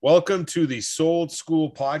Welcome to the Sold School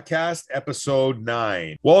Podcast, episode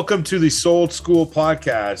 9. Welcome to the Sold School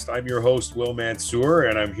Podcast. I'm your host, Will Mansour,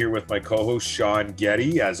 and I'm here with my co-host, Sean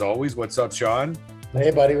Getty. As always, what's up, Sean? Hey,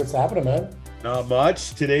 buddy. What's happening, man? Not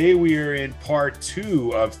much. Today, we are in part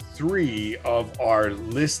 2 of 3 of our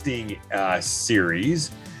listing series.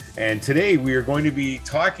 And today, we are going to be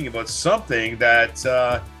talking about something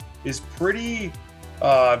that is pretty,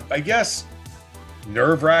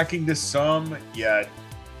 nerve-wracking to some, yet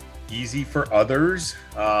easy for others,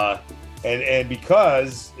 and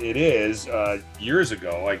because it is years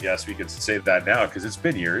ago, I guess we could say that now because it's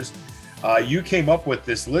been years, you came up with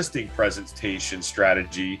this listing presentation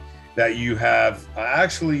strategy that you have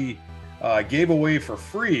actually gave away for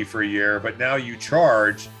free for a year, but now you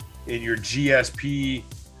charge in your GSP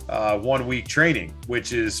 1 week training,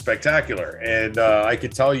 which is spectacular. And I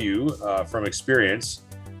could tell you from experience,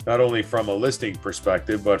 not only from a listing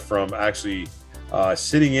perspective, but from actually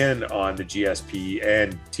sitting in on the GSP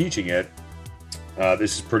and teaching it,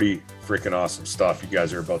 this is pretty freaking awesome stuff you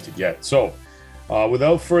guys are about to get. So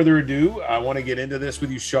without further ado, I want to get into this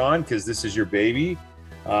with you, Sean, because this is your baby.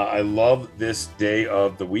 I love this day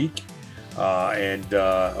of the week and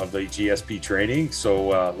of the GSP training.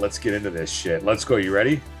 So let's get into this shit. Let's go. You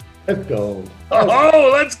ready? Let's go. Oh,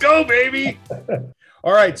 let's go, baby.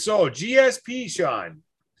 All right. So GSP, Sean.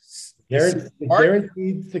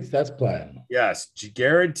 Guaranteed success plan. Yes,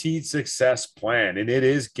 guaranteed success plan, and it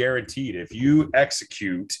is guaranteed if you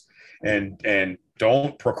execute and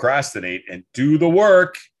don't procrastinate and do the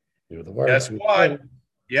work. Guess what?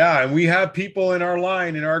 Yeah, and we have people in our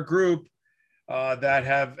line in our group that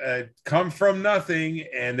have come from nothing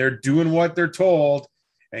and they're doing what they're told,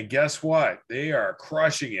 and guess what? They are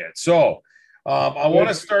crushing it. So. I want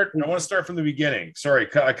to start from the beginning. Sorry,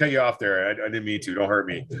 I cut you off there. I didn't mean to. Don't hurt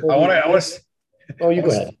me. Oh, you go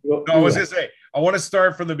ahead. I was going to say, I want to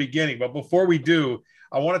start from the beginning. But before we do,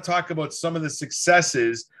 I want to talk about some of the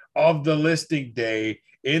successes of the listing day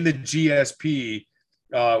in the GSP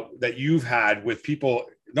that you've had with people,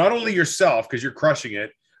 not only yourself, because you're crushing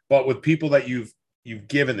it, but with people that you've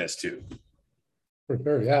given this to. For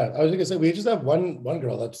sure. Yeah. I was going to say, we just have one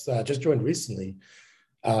girl that's just joined recently.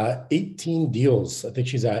 18 deals, I think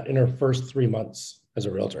she's at in her first 3 months as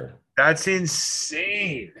a realtor. That's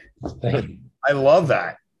insane. I love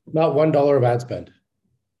that. Not $1 of ad spend.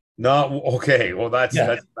 Not okay. Well, that's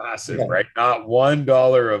massive, right? Not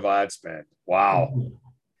 $1 of ad spend. Wow. Mm-hmm.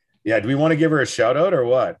 Yeah. Do we want to give her a shout out or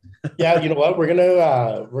what? Yeah. You know what? We're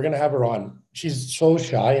gonna have her on. She's so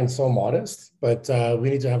shy and so modest, but we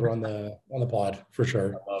need to have her on the pod for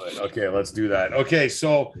sure. I love it. Okay, let's do that. Okay,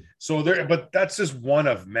 so there, but that's just one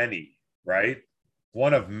of many, right?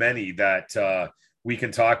 One of many that we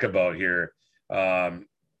can talk about here that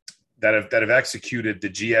have executed the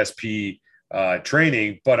GSP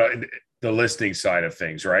training, but the listing side of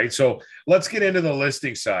things, right? So let's get into the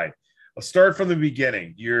listing side. I'll start from the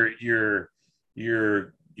beginning. You've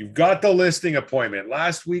got the listing appointment.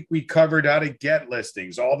 Last week, we covered how to get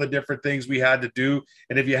listings, all the different things we had to do.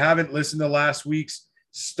 And if you haven't listened to last week's,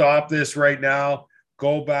 stop this right now,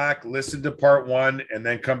 go back, listen to part 1, and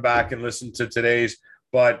then come back and listen to today's.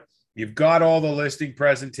 But you've got all the listing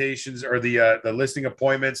presentations or the listing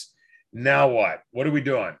appointments. Now what? What are we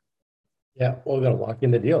doing? Yeah, well, we got to lock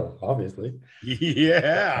in the deal, obviously.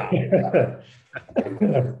 Yeah. Yeah,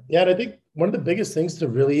 and I think one of the biggest things to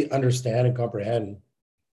really understand and comprehend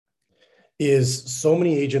is so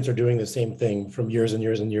many agents are doing the same thing from years and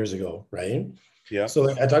years and years ago, right? Yeah. So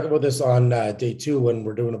I talk about this on day 2 when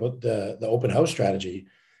we're doing about the open house strategy.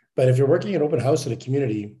 But if you're working an open house in a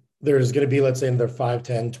community, there's going to be, let's say, another 5,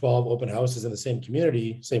 10, 12 open houses in the same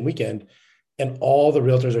community, same weekend, and all the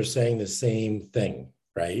realtors are saying the same thing,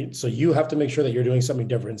 right? So you have to make sure that you're doing something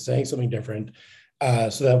different, saying something different,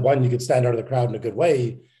 so that 1, you could stand out of the crowd in a good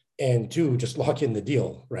way, and 2, just lock in the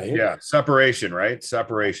deal, right? Yeah, separation, right?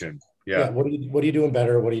 Separation. Yeah. What are you doing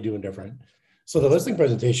better? What are you doing different? So the listing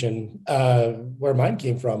presentation, where mine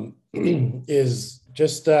came from, is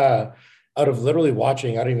just out of literally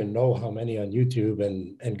watching, I don't even know how many on YouTube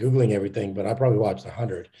and Googling everything, but I probably watched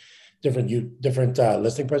 100 different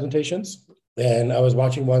listing presentations. And I was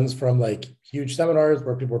watching ones from like huge seminars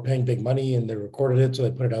where people were paying big money and they recorded it, so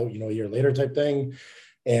they put it out, a year later type thing.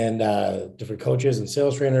 And different coaches and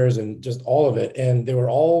sales trainers and just all of it. And they were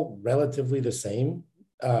all relatively the same.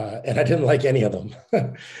 And I didn't like any of them.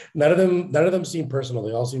 None of them seemed personal.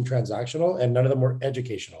 They all seemed transactional, and none of them were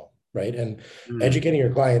educational, right? And educating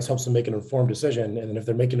your clients helps them make an informed decision. And then if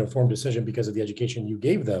they're making an informed decision because of the education you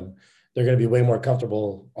gave them, they're going to be way more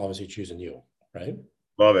comfortable, obviously, choosing you, right?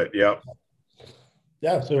 Love it. Yep.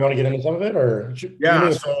 Yeah. So you want to get into some of it, or yeah,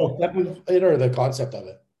 or the concept of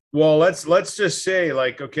it? Well, let's just say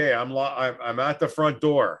like, okay, I'm at the front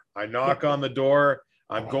door. I knock on the door.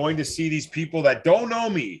 I'm going to see these people that don't know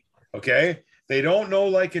me. Okay, they don't know,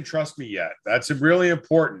 like, and trust me yet. That's really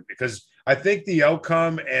important because I think the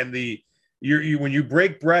outcome and you when you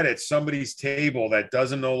break bread at somebody's table that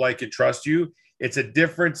doesn't know, like, and trust you, it's a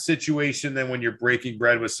different situation than when you're breaking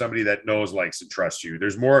bread with somebody that knows, likes, and trusts you.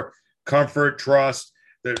 There's more comfort, trust.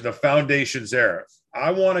 The foundation's there.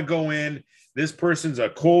 I want to go in. This person's a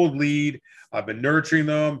cold lead. I've been nurturing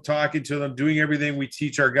them, talking to them, doing everything we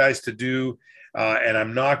teach our guys to do. And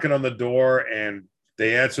I'm knocking on the door and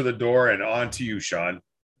they answer the door, and on to you, Sean.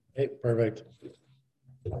 Hey, perfect.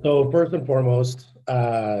 So first and foremost,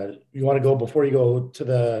 you want to go before you go to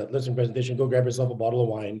the listing presentation, go grab yourself a bottle of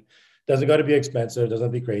wine. Doesn't got to be expensive, doesn't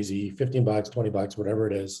have to be crazy, 15 bucks, 20 bucks, whatever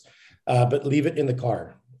it is. But leave it in the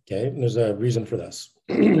car. Okay. And there's a reason for this.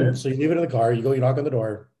 So you leave it in the car, you knock on the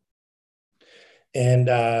door, and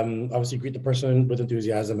obviously greet the person with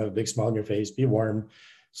enthusiasm, have a big smile on your face, be warm.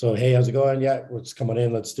 So, hey, how's it going? Yeah, let's come on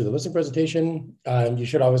in. Let's do the listing presentation. You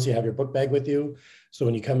should obviously have your book bag with you. So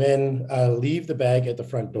when you come in, leave the bag at the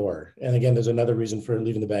front door. And again, there's another reason for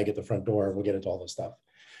leaving the bag at the front door. We'll get into all this stuff.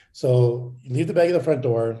 So leave the bag at the front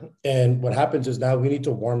door. And what happens is now we need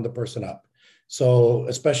to warm the person up. So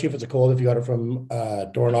especially if it's a cold, if you got it from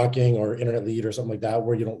door knocking or internet lead or something like that,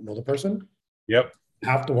 where you don't know the person, Yep.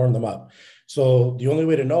 have to warm them up. So the only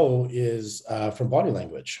way to know is from body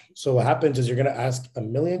language. So what happens is you're going to ask a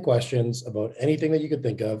million questions about anything that you could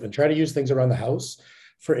think of and try to use things around the house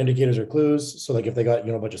for indicators or clues. So like if they got,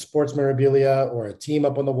 a bunch of sports memorabilia or a team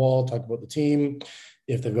up on the wall, talk about the team.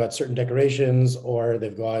 If they've got certain decorations or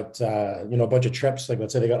they've got, a bunch of trips, like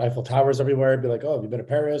let's say they got Eiffel Towers everywhere, be like, oh, have you been to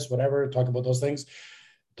Paris, whatever, talk about those things.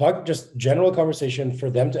 Talk just general conversation for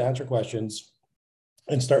them to answer questions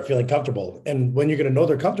and start feeling comfortable. And when you're going to know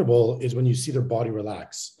they're comfortable is when you see their body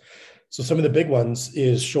relax. So some of the big ones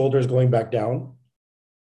is shoulders going back down.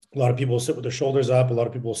 A lot of people sit with their shoulders up. A lot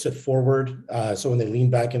of people sit forward. So when they lean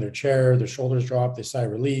back in their chair, their shoulders drop, they sigh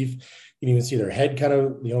relief. You can even see their head kind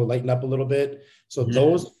of, lighten up a little bit. So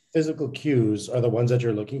those physical cues are the ones that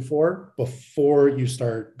you're looking for before you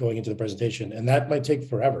start going into the presentation. And that might take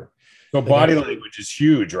forever. So body language is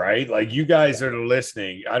huge, right? Like, you guys that are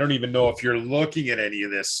listening, I don't even know if you're looking at any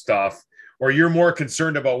of this stuff or you're more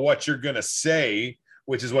concerned about what you're going to say,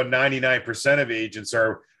 which is what 99% of agents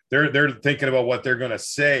are. They're thinking about what they're going to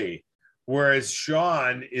say. Whereas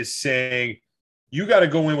Sean is saying, you got to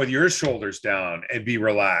go in with your shoulders down and be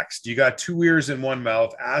relaxed. You got two ears and one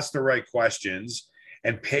mouth, ask the right questions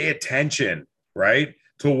and pay attention, right,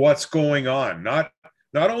 to what's going on. Not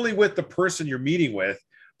only with the person you're meeting with,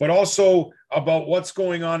 but also about what's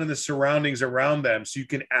going on in the surroundings around them. So you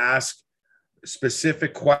can ask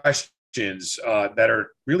specific questions that are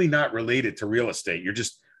really not related to real estate. You're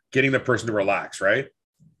just getting the person to relax, right?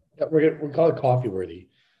 Yeah, we call it coffee worthy.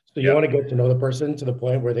 So you want to get to know the person to the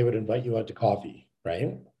point where they would invite you out to coffee,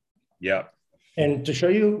 right? Yeah. And to show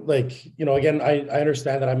you, again, I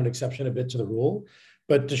understand that I'm an exception a bit to the rule,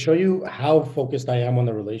 but to show you how focused I am on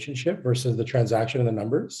the relationship versus the transaction and the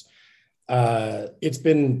numbers, it's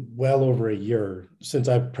been well over a year since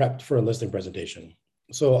I've prepped for a listing presentation.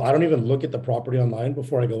 So I don't even look at the property online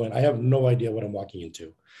before I go in. I have no idea what I'm walking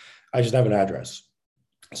into. I just have an address.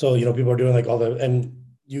 So, people are doing like and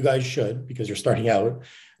you guys should, because you're starting out.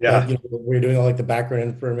 Yeah. But, we're doing all like the background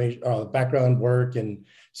information, background work and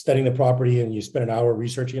studying the property, and you spend an hour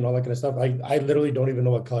researching and all that kind of stuff. I literally don't even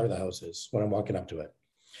know what color the house is when I'm walking up to it.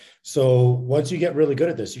 So once you get really good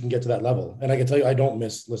at this, you can get to that level. And I can tell you, I don't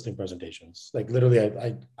miss listing presentations. Like literally,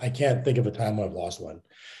 I can't think of a time when I've lost one.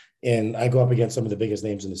 And I go up against some of the biggest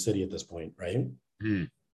names in the city at this point, right?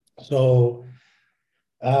 So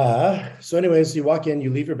anyways, you walk in,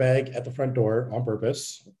 you leave your bag at the front door on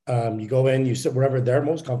purpose. You go in, you sit wherever they're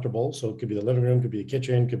most comfortable. So it could be the living room, could be the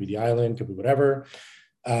kitchen, could be the island, could be whatever.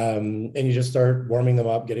 And you just start warming them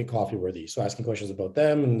up, getting coffee worthy. So asking questions about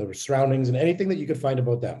them and their surroundings and anything that you could find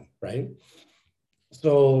about them, right?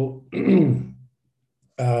 So we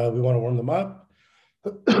want to warm them up.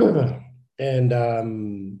 And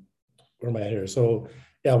where am I at here? So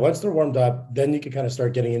yeah, once they're warmed up, then you can kind of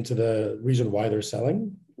start getting into the reason why they're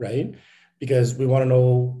selling, right? Because we want to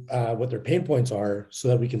know what their pain points are so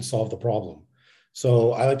that we can solve the problem.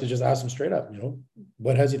 So I like to just ask them straight up,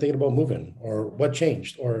 what has you thinking about moving, or what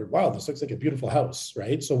changed, or wow, this looks like a beautiful house,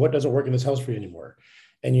 right? So what doesn't work in this house for you anymore?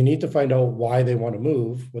 And you need to find out why they want to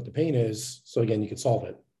move, what the pain is. So again, you can solve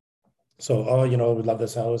it. So, we love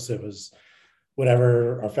this house. It was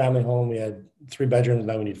whatever, our family home, we had 3 bedrooms,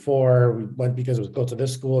 now we need 4. We went because it was close to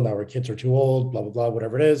this school. Now our kids are too old, blah, blah, blah,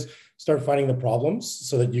 whatever it is. Start finding the problems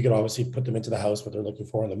so that you can obviously put them into the house, what they're looking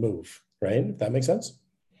for on the move, right? If that makes sense.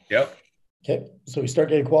 Yep. Okay. So we start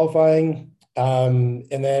getting qualifying.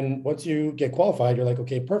 And then once you get qualified, you're like,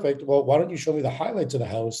 okay, perfect. Well, why don't you show me the highlights of the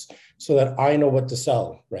house so that I know what to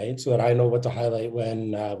sell, right? So that I know what to highlight when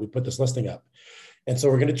we put this listing up. And so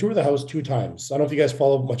we're going to tour the house 2 times. I don't know if you guys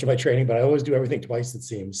follow much of my training, but I always do everything twice, it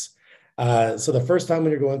seems. So the first time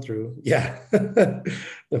when you're going through, yeah,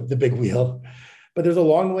 the big wheel. But there's a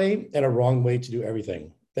long way and a wrong way to do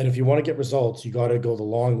everything. And if you want to get results, you got to go the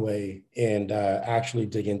long way and actually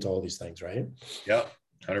dig into all these things, right? Yeah,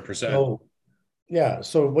 100%. So, yeah.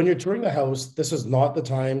 So when you're touring the house, this is not the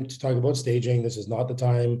time to talk about staging. This is not the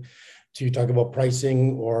time to talk about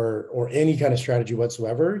pricing or any kind of strategy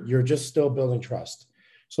whatsoever. You're just still building trust.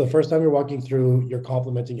 So the first time you're walking through, you're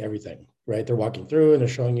complimenting everything, right? They're walking through and they're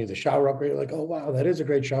showing you the shower upgrade. Like, oh, wow, that is a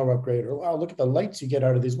great shower upgrade. Or, wow, look at the lights you get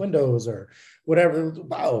out of these windows or whatever.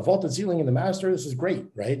 Wow, vaulted ceiling in the master. This is great,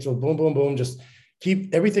 right? So boom, boom, boom. Just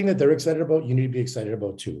keep everything that they're excited about, you need to be excited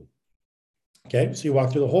about too. Okay, so you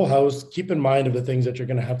walk through the whole house. Keep in mind of the things that you're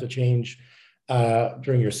going to have to change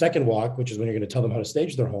during your second walk, which is when you're going to tell them how to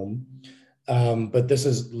stage their home. But this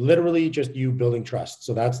is literally just you building trust.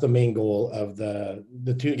 So that's the main goal of the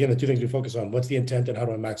two things we focus on. What's the intent and how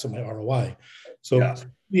do I maximize ROI? So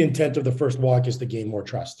the intent of the first walk is to gain more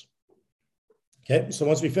trust. Okay, so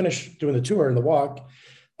once we finish doing the tour and the walk,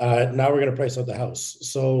 now we're going to price out the house.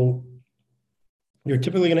 So you're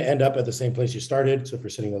typically going to end up at the same place you started. So if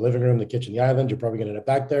you're sitting in the living room, the kitchen, the island, you're probably going to end up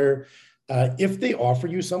back there. If they offer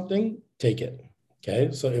you something, take it.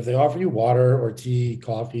 Okay. So if they offer you water or tea,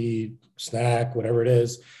 coffee, snack, whatever it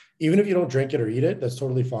is, even if you don't drink it or eat it, that's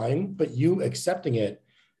totally fine. But you accepting it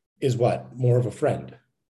is what? More of a friend.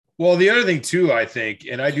 Well, the other thing too, I think,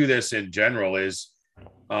 and I do this in general, is,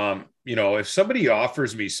 if somebody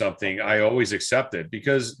offers me something, I always accept it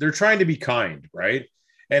because they're trying to be kind, right?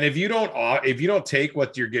 And if you don't take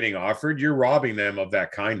what you're getting offered, you're robbing them of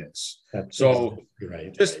that kindness. That's so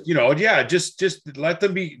right. Just let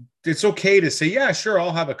them be. It's okay to say, yeah, sure,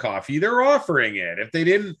 I'll have a coffee. They're offering it. If they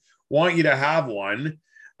didn't want you to have one,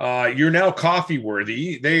 you're now coffee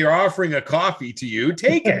worthy. They are offering a coffee to you.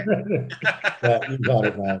 Take it. Yeah, you got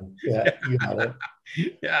it, man. Yeah, you got it.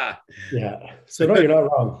 Yeah. Yeah. So no, you're not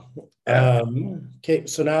wrong. Yeah. Okay.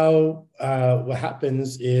 So now what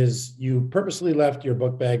happens is you purposely left your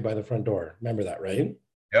book bag by the front door. Remember that, right?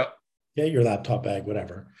 Yep. Yeah. Your laptop bag,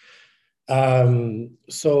 whatever.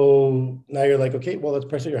 So now you're like, okay, well, let's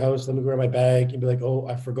price out your house. Let me grab my bag and be like, oh,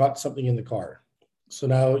 I forgot something in the car. So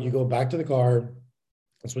now you go back to the car.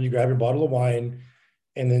 That's when you grab your bottle of wine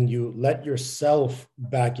and then you let yourself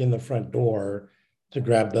back in the front door to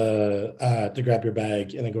grab your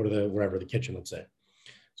bag and then go to the kitchen, let's say.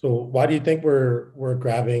 So why do you think we're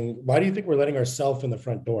letting ourselves in the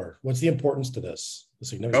front door? What's the importance to this? The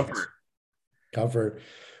significance? Comfort.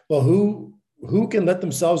 Well, who can let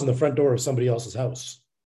themselves in the front door of somebody else's house?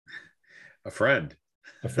 A friend,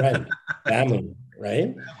 family,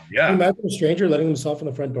 right? Yeah. Can you imagine a stranger letting himself in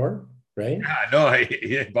the front door, right? Yeah,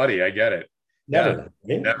 no, buddy, I get it. Never,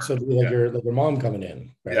 right? Never. So your mom coming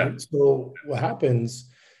in, right? Yeah. So what happens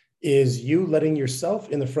is you letting yourself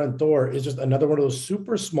in the front door is just another one of those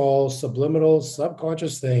super small, subliminal,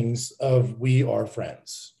 subconscious things of we are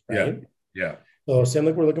friends, right? Yeah. So same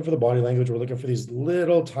like we're looking for the body language, we're looking for these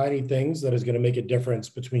little tiny things that is going to make a difference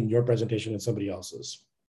between your presentation and somebody else's.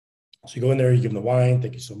 So you go in there, you give them the wine.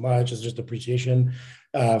 Thank you so much. It's just appreciation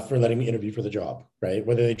for letting me interview for the job, right?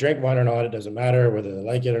 Whether they drank wine or not, it doesn't matter. Whether they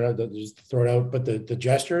like it or not, they just throw it out. But the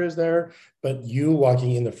gesture is there. But you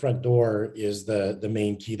walking in the front door is the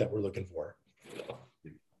main key that we're looking for.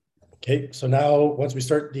 Okay, so now once we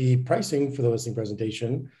start the pricing for the listing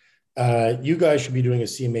presentation, you guys should be doing a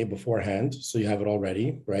CMA beforehand, so you have it all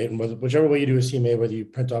ready, right? And whichever way you do a CMA, whether you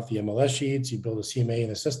print off the MLS sheets, you build a CMA in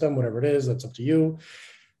the system, whatever it is, that's up to you.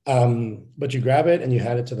 But you grab it and you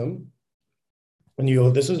hand it to them and you go,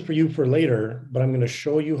 this is for you for later, but I'm going to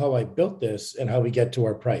show you how I built this and how we get to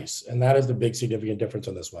our price. And that is the big significant difference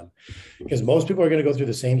on this one, because most people are going to go through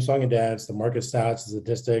the same song and dance, the market stats, the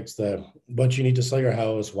statistics, what you need to sell your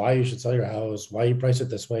house, why you should sell your house, why you price it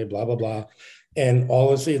this way, blah, blah, blah. And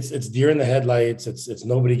honestly, it's deer in the headlights. It's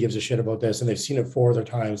nobody gives a shit about this. And they've seen it 4 other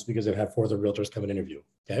times because they've had 4 other realtors come and interview.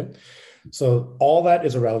 Okay. So all that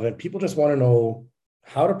is irrelevant. People just want to know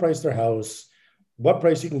how to price their house, what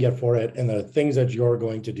price you can get for it, and the things that you're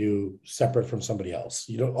going to do separate from somebody else.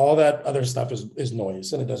 All that other stuff is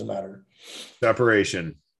noise and it doesn't matter.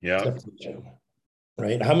 Separation. Yeah. Separation.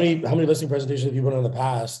 right? How many listing presentations have you been on in the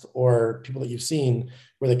past, or people that you've seen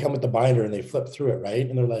where they come with the binder and they flip through it, right?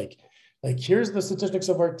 And they're like here's the statistics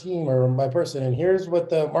of our team or my person, and here's what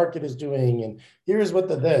the market is doing, and here's what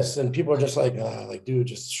the this, and people are just like, dude,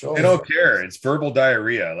 just show They me. don't care. It's verbal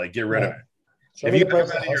diarrhea. Like, get rid of Yeah, it. show If me you the got price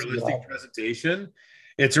of that the in house your that you listing have. presentation,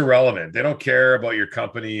 it's irrelevant. They don't care about your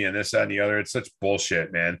company and this, that, and the other. It's such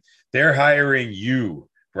bullshit, man. They're hiring you,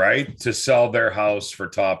 right, to sell their house for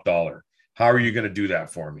top dollar. How are you going to do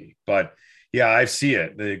that for me? But yeah, I see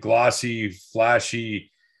it. The glossy,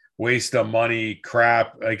 flashy, waste of money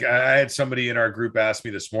crap. Like, I had somebody in our group ask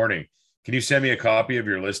me this morning, can you send me a copy of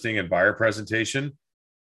your listing and buyer presentation?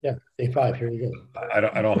 Yeah, A5, here you go. I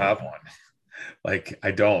don't have one. Like,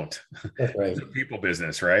 I don't. That's right. It's a people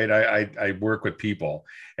business, right? I work with people,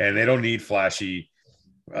 and they don't need flashy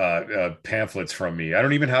pamphlets from me. I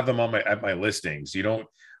don't even have them on my listings. You don't.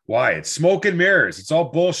 Why? It's smoke and mirrors. It's all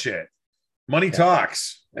bullshit. Money Yeah.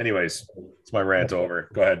 talks. Anyways, it's my rant over.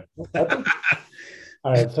 Go ahead. Okay.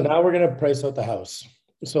 All right, so now we're gonna price out the house.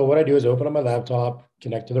 So what I do is open up my laptop,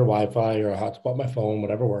 connect to their Wi-Fi or hotspot my phone,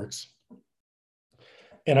 whatever works.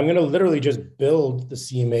 And I'm gonna literally just build the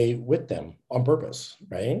CMA with them on purpose,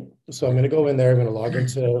 right? So I'm gonna go in there, I'm gonna log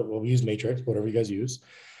into, well, we use Matrix, whatever you guys use.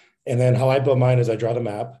 And then how I build mine is I draw the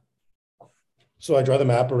map. So I draw the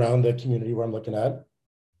map around the community where I'm looking at.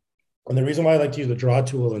 And the reason why I like to use the draw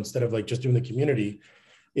tool instead of like just doing the community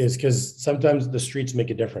is because sometimes the streets make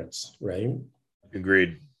a difference, right?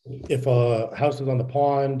 Agreed. If a house is on the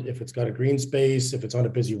pond, if it's got a green space, if it's on a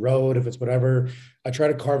busy road, if it's whatever, I try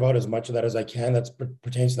to carve out as much of that as I can that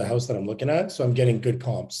pertains to the house that I'm looking at. So I'm getting good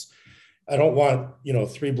comps. I don't want,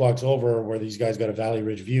 3 blocks over where these guys got a Valley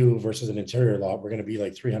Ridge view versus an interior lot. We're going to be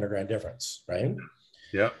like 300 grand difference, right?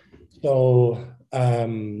 Yeah. So,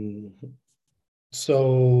 anyway,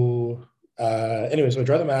 so I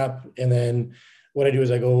draw the map, and then what I do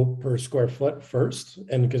is I go per square foot first,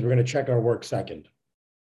 and because we're going to check our work second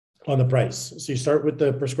on the price. So you start with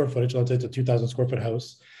the per square footage. Let's say it's a 2,000 square foot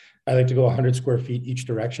house. I like to go 100 square feet each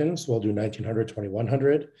direction. So I'll do 1,900,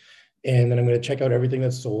 2,100. And then I'm going to check out everything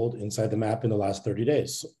that's sold inside the map in the last 30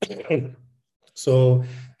 days. So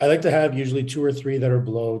I like to have usually 2 or 3 that are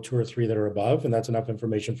below, 2 or 3 that are above, and that's enough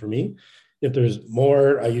information for me. If there's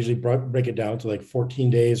more, I usually break it down to like 14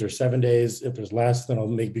 days or 7 days. If there's less, then I'll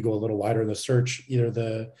maybe go a little wider in the search, either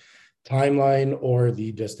the timeline or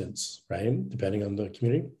the distance, right? Depending on the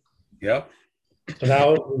community. Yep. So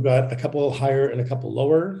now we've got a couple higher and a couple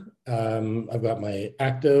lower. I've got my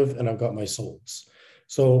active and I've got my solds.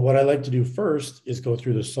 So what I like to do first is go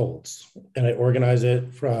through the solds, and I organize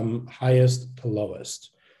it from highest to lowest.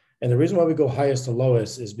 And the reason why we go highest to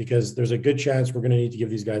lowest is because there's a good chance we're going to need to give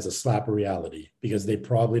these guys a slap of reality because they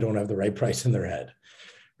probably don't have the right price in their head,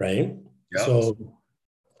 right? Yep. So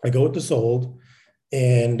I go with the sold.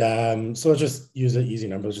 And so let's just use an easy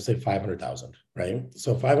number. Let's just say 500,000, right?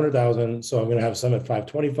 So 500,000. So I'm going to have some at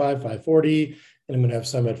 525, 540, and I'm going to have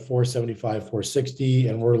some at 475, 460.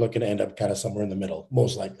 And we're looking to end up kind of somewhere in the middle,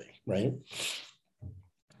 most likely, right?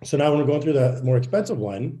 So now when we're going through the more expensive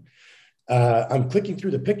one, I'm clicking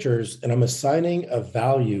through the pictures and I'm assigning a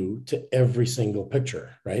value to every single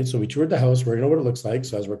picture, right? So we toured the house, we're going to know what it looks like.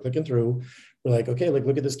 So as we're clicking through, we're like, okay, like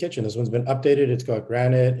look at this kitchen. This one's been updated. It's got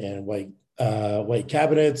granite and white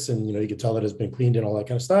cabinets, and you can tell that it's been cleaned and all that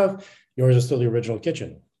kind of stuff. Yours is still the original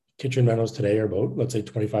kitchen. Kitchen rentals today are about, let's say,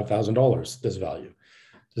 $25,000 this value.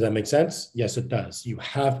 Does that make sense? Yes, it does. You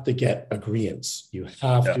have to get agreements. You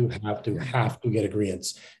have to get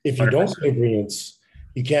agreements. If you don't get agreements,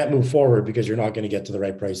 you can't move forward because you're not going to get to the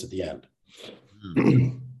right price at the end.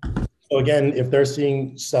 So again, if they're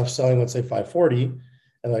seeing stuff selling, let's say 540,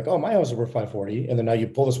 and like, oh, my house is worth 540, and then now you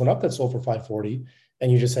pull this one up that sold for 540,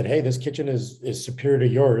 and you just said, hey, this kitchen is superior to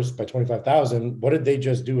yours by 25,000. What did they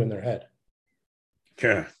just do in their head?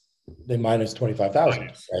 Okay. They minus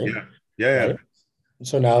 25,000, right? Yeah. Right?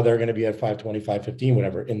 So now they're going to be at 520, 515,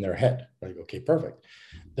 whatever in their head. Like, okay, perfect.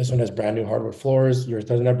 This one has brand new hardwood floors. Yours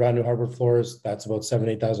doesn't have brand new hardwood floors. That's about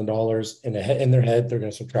 $7,000, $8,000 in their head. They're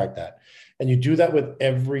going to subtract that. And you do that with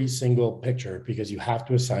every single picture because you have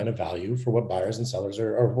to assign a value for what buyers and sellers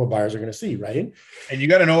or what buyers are going to see, right? And you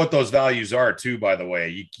got to know what those values are too, by the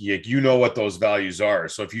way. You know what those values are.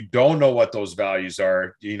 So if you don't know what those values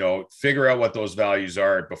are, figure out what those values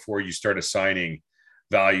are before you start assigning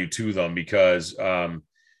value to them, because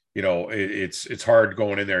it's hard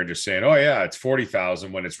going in there and just saying, oh yeah, it's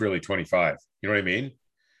 40,000 when it's really 25. You know what I mean?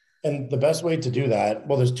 And the best way to do that,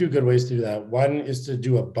 well, there's 2 good ways to do that. One is to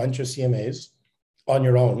do a bunch of CMAs on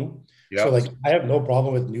your own. Yep. So like I have no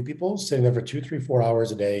problem with new people sitting there for 2, 3, 4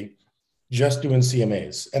 hours a day, just doing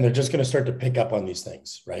CMAs. And they're just going to start to pick up on these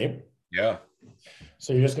things, right? Yeah.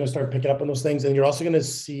 So you're just going to start picking up on those things, and you're also going to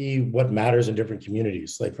see what matters in different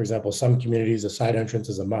communities. Like for example, some communities, a side entrance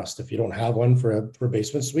is a must. If you don't have one for a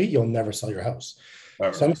basement suite, you'll never sell your house.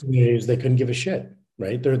 Some communities, they couldn't give a shit,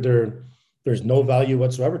 right? There's no value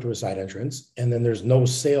whatsoever to a side entrance, and then there's no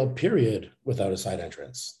sale period without a side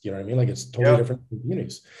entrance. You know what I mean? Like it's totally different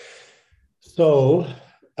communities. So,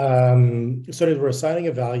 so we're assigning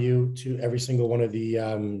a value to every single one of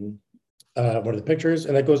the pictures,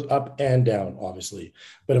 and that goes up and down, obviously.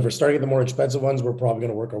 But if we're starting at the more expensive ones, we're probably going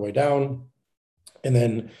to work our way down. And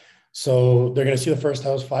then, so they're going to see the first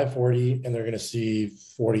house 540, and they're going to see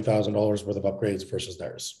 $40,000 worth of upgrades versus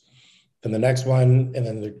theirs. Then the next one, and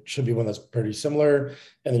then there should be one that's pretty similar,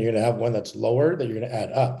 and then you're going to have one that's lower that you're going to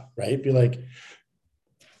add up, right? Be like,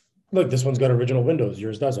 look, this one's got original windows,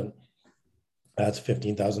 yours doesn't. That's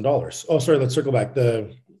 $15,000. Oh, sorry, let's circle back.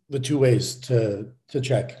 The two ways to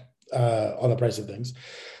check on the price of things.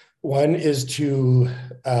 One is to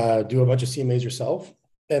do a bunch of CMAs yourself.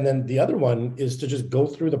 And then the other one is to just go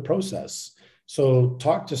through the process. So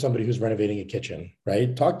talk to somebody who's renovating a kitchen,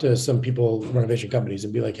 right? Talk to some people, renovation companies,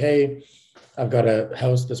 and be like, hey, I've got a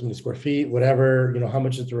house this many square feet, whatever, how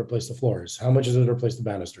much is it to replace the floors? How much is it to replace the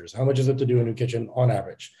banisters? How much is it to do a new kitchen on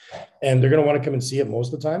average? And they're going to want to come and see it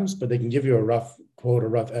most of the times, but they can give you a rough quote, a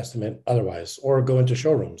rough estimate otherwise, or go into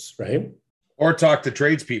showrooms, right? Or talk to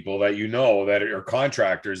tradespeople that that are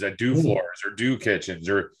contractors that do floors or do kitchens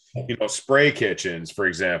or spray kitchens, for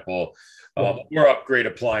example, or upgrade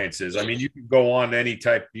appliances. I mean, you can go on you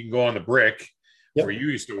can go on the Brick where you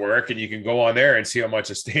used to work, and you can go on there and see how much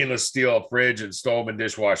a stainless steel fridge and stove and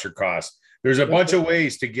dishwasher costs. There's a bunch of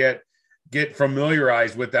ways to get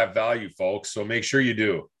familiarized with that value, folks. So make sure you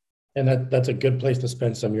do. And that's a good place to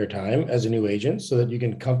spend some of your time as a new agent so that you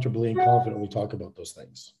can comfortably and confidently talk about those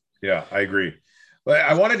things. Yeah, I agree. But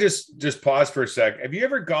I want to just pause for a sec. Have you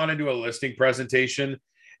ever gone into a listing presentation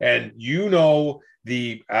and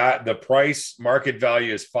the price market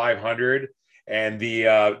value is 500 and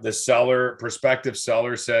the prospective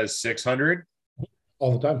seller says 600?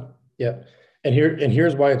 All the time. Yeah. And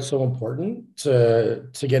here's why it's so important to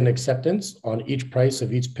get an acceptance on each price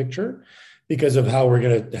of each picture, because of how we're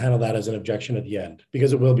going to handle that as an objection at the end,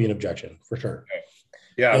 because it will be an objection for sure. Okay.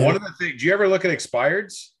 Yeah. And one of the things, do you ever look at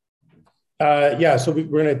expireds? Yeah, so we're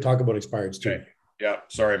going to talk about expireds too. Okay. Yeah,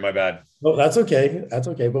 sorry, my bad. No, that's okay. That's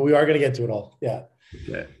okay. But we are going to get to it all. Yeah.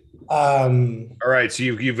 Okay. All right. So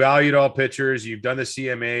you valued all pictures. You've done the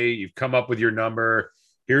CMA. You've come up with your number.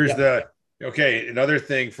 Here's another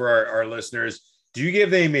thing for our listeners. Do you give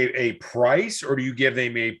them a price, or do you give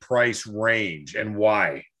them a price range, and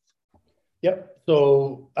why? Yep.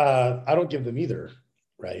 So I don't give them either,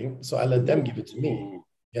 right? So I let them give it to me.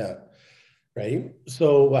 Yeah. Right.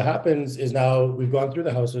 So what happens is now we've gone through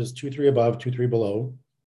the houses, 2, 3 above, 2, 3 below.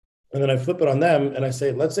 And then I flip it on them and I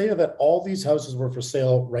say, let's say that all these houses were for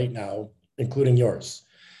sale right now, including yours.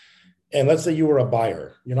 And let's say you were a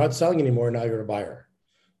buyer. You're not selling anymore. Now you're a buyer.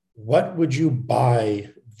 What would you buy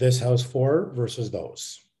this house for versus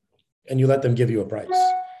those? And you let them give you a price.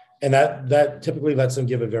 And that typically lets them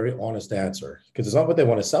give a very honest answer, because it's not what they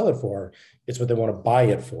want to sell it for. It's what they want to buy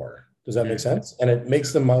it for. Does that make sense? And it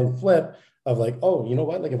makes them mind flip of like, oh, you know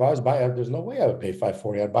what? Like if I was buying, there's no way I would pay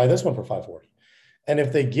 540. I'd buy this one for 540. And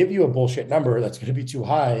if they give you a bullshit number that's going to be too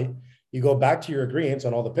high, you go back to your agreements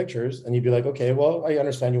on all the pictures and you'd be like, okay, well, I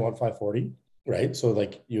understand you want 540, right? So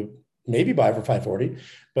like you maybe buy for 540,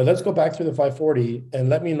 but let's go back through the 540 and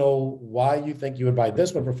let me know why you think you would buy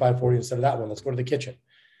this one for 540 instead of that one. Let's go to the kitchen.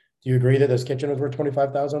 Do you agree that this kitchen is worth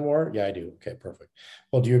 25,000 more? Yeah, I do. Okay, perfect.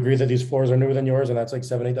 Well, do you agree that these floors are newer than yours and that's like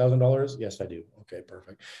 $7,000, $8,000? Yes, I do. Okay,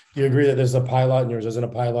 perfect. Do you agree that there's a pilot and yours isn't a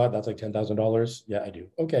pilot? That's like $10,000. Yeah, I do.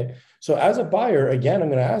 Okay. So as a buyer, again, I'm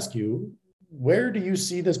going to ask you, where do you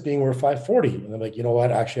see this being worth 540? And I'm like, you know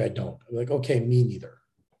what? Actually, I don't. I'm like, okay, me neither.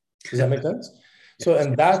 Does that make sense? So,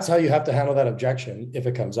 and that's how you have to handle that objection if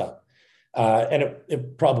it comes up. And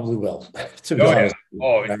it probably will, to be honest.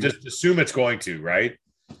 Yeah. Just assume it's going to, right?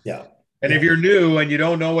 Yeah. And if you're new and you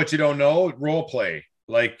don't know what you don't know, role play.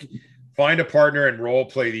 Like find a partner and role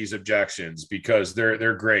play these objections, because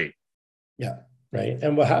they're great. Yeah. Right.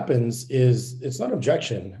 And what happens is it's not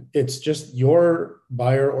objection. It's just your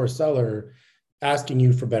buyer or seller asking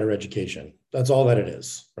you for better education. That's all that it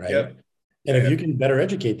is. Right. Yep. And if you can better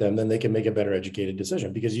educate them, then they can make a better educated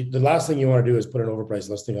decision, because the last thing you want to do is put an overpriced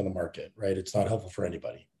listing on the market. Right. It's not helpful for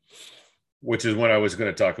anybody. Which is when I was going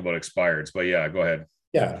to talk about expireds, but yeah, go ahead.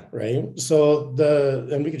 Yeah, right. So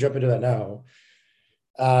and we can jump into that now.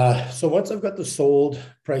 So once I've got the sold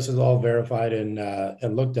prices all verified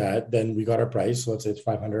and looked at, then we got our price. So let's say it's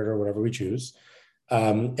 500 or whatever we choose.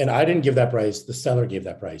 And I didn't give that price. The seller gave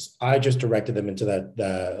that price. I just directed them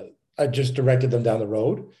into I just directed them down the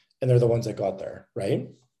road, and they're the ones that got there, right?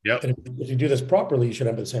 Yep. And if you do this properly, you should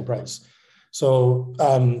have the same price. So,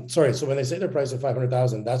 sorry. So when they say their price of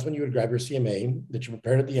 500,000, that's when you would grab your CMA that you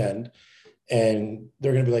prepared at the end, and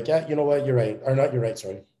they're going to be like, yeah, you know what, you're right, or not, you're right.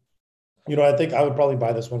 Sorry, you know, I think I would probably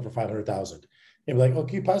buy this one for 500,000. And be like, oh,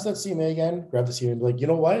 can you pass that CMA again? Grab the CMA and be like, you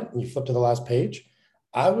know what? And you flip to the last page.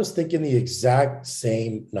 I was thinking the exact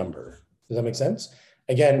same number. Does that make sense?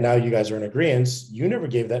 Again, now you guys are in agreement. You never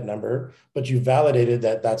gave that number, but you validated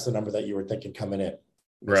that that's the number that you were thinking coming in.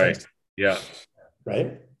 Make Right. sense? Yeah.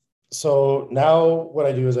 Right. So now what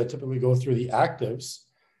I do is I typically go through the actives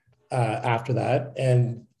after that.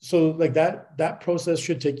 And so like that process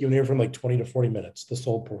should take you anywhere from like 20 to 40 minutes, the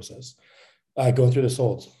sold process, going through the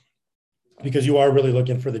solds, because you are really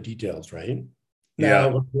looking for the details, right? Now,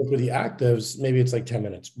 when you go through the actives, maybe it's like 10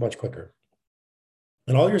 minutes, much quicker.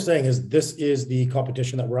 And all you're saying is this is the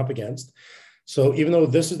competition that we're up against. So even though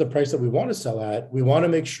this is the price that we want to sell at, we want to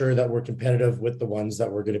make sure that we're competitive with the ones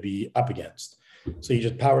that we're going to be up against. So you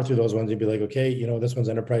just power through those ones and be like, okay, you know, this one's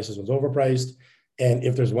underpriced, this one's overpriced. And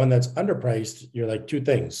if there's one that's underpriced, you're like, two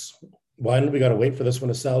things. One, we got to wait for this one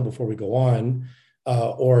to sell before we go on,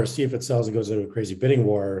 or see if it sells and goes into a crazy bidding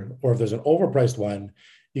war. Or if there's an overpriced one,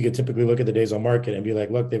 you could typically look at the days on market and be like,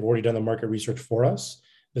 look, they've already done the market research for us.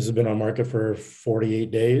 This has been on market for 48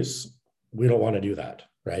 days. We don't want to do that,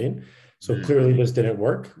 right? So clearly this didn't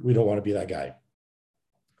work. We don't want to be that guy.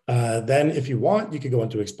 Then if you want, you could go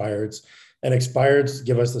into expireds, and expireds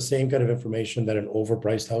give us the same kind of information that an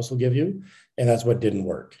overpriced house will give you. And that's what didn't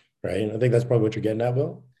work, right? I think that's probably what you're getting at,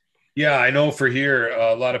 Will. Yeah, I know for here,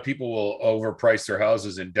 a lot of people will overprice their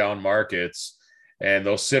houses in down markets, and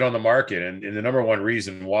they'll sit on the market. And the number one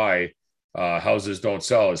reason why houses don't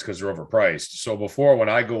sell is because they're overpriced. So before, when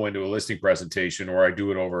I go into a listing presentation, or I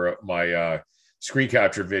do it over my screen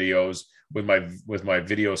capture videos with my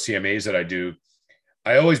video CMAs that I do,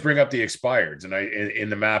 I always bring up the expireds and in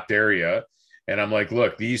the mapped area. And I'm like,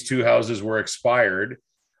 look, these two houses were expired.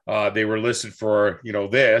 They were listed for, you know,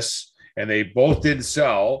 this, and they both didn't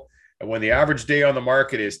sell. And when the average day on the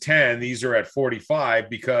market is 10, these are at 45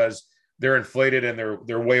 because they're inflated and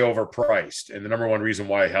they're way overpriced. And the number one reason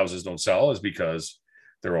why houses don't sell is because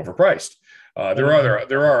they're overpriced.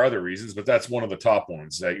 There are other reasons, but that's one of the top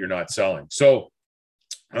ones that you're not selling. So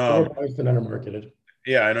Overpriced and undermarketed.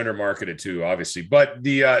 Yeah, and undermarketed too, obviously. But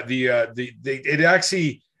it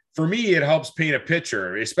actually, for me, it helps paint a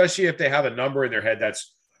picture, especially if they have a number in their head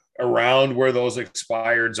that's around where those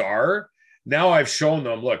expireds are. Now I've shown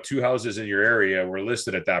them, look, two houses in your area were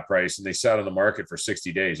listed at that price and they sat on the market for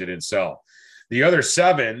 60 days. They didn't sell. The other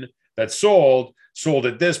 7 that sold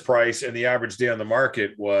at this price, and the average day on the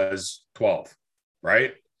market was 12,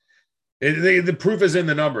 right? The proof is in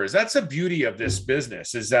the numbers. That's the beauty of this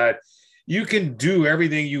business, is that you can do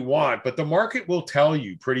everything you want, but the market will tell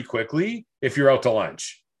you pretty quickly if you're out to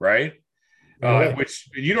lunch, right? Which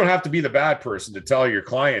you don't have to be the bad person to tell your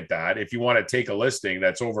client that if you want to take a listing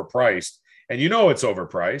that's overpriced, and you know it's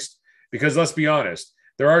overpriced, because let's be honest,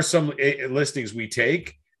 there are some listings we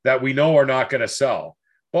take that we know are not going to sell,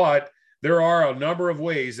 but there are a number of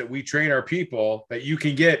ways that we train our people that you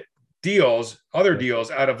can get other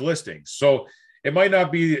deals out of listings. So it might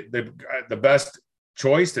not be the best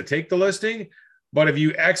choice to take the listing, but if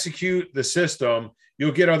you execute the system,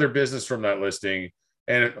 you'll get other business from that listing,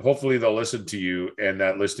 and hopefully they'll listen to you, and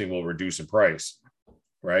that listing will reduce in price,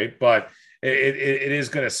 right? But it is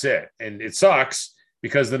going to sit, and it sucks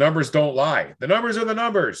because the numbers don't lie. The numbers are the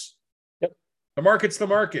numbers. Yep. The market's the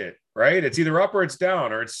market, right? It's either up or it's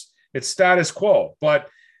down, or it's status quo. But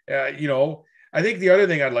I think the other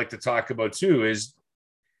thing I'd like to talk about too is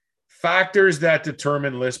factors that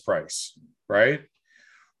determine list price, right?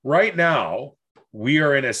 Right now, we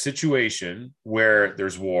are in a situation where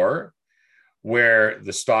there's war, where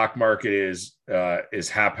the stock market is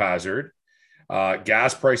haphazard,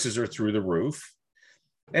 gas prices are through the roof,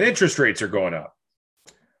 and interest rates are going up.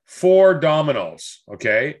 4 dominoes,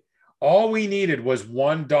 okay? All we needed was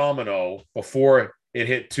one domino before it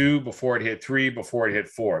hit 2, before it hit 3, before it hit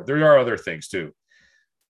 4. There are other things too.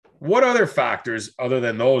 What other factors other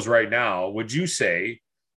than those right now would you say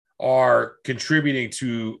are contributing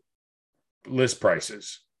to list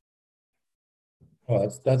prices?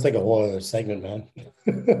 Well, that's like a whole other segment, man.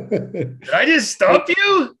 Did I just stump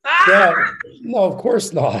you? Yeah, no, of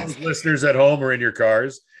course not. Listeners at home or in your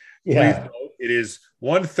cars, yeah. Please note, it is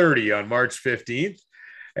 1:30 on March 15th.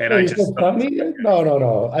 and Oh, I you just said me? No, no,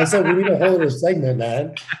 no. I said we need a whole other segment,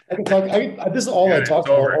 man. I can talk. This is all I forget it. talk It's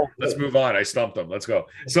about over. all Let's day. move on. I stumped them. Let's go.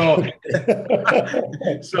 So,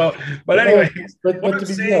 so, but But no, anyways, what but I'm to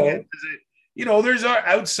be saying is real, that, there's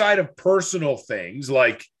outside of personal things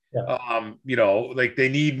like, yeah. like they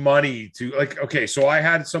need money to like, okay, so I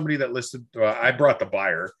had somebody that listed, I brought the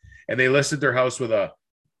buyer and they listed their house with a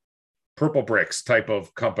Purple Bricks type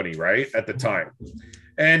of company, right? At the time.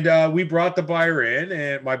 And we brought the buyer in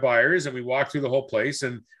and my buyers, and we walked through the whole place.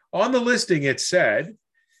 And on the listing, it said,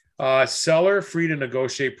 seller free to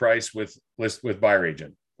negotiate price with buyer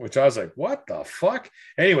agent, which I was like, what the fuck?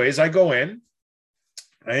 Anyways, I go in,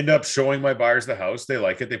 I end up showing my buyers the house. They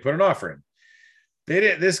like it. They put an offer in.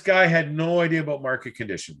 This guy had no idea about market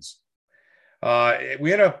conditions. We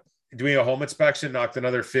ended up doing a home inspection, knocked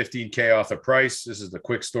another 15K off the price. This is the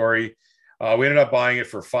quick story. We ended up buying it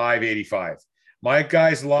for $585. My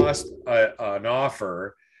guys lost an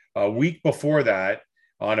offer a week before that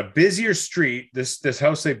on a busier street. This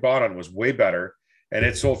house they bought on was way better, and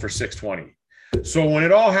it sold for $620. So when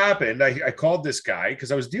it all happened, I called this guy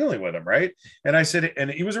because I was dealing with him, right? And I said, and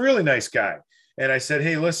he was a really nice guy. And I said,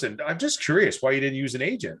 hey, listen, I'm just curious why you didn't use an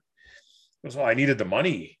agent. He goes, well, I needed the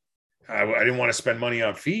money. I didn't want to spend money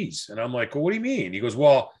on fees. And I'm like, well, what do you mean? He goes,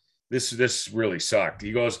 well, this really sucked.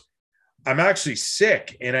 He goes, I'm actually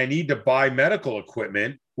sick and I need to buy medical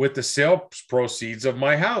equipment with the sales proceeds of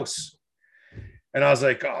my house. And I was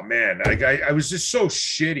like, oh man, I was just so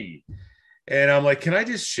shitty. And I'm like, can I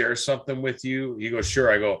just share something with you? He goes,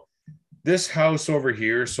 sure. I go, this house over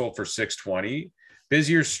here sold for $620,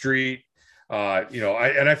 busier street.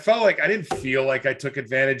 I felt like I didn't feel like I took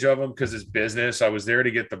advantage of him because it's business. I was there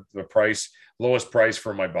to get the lowest price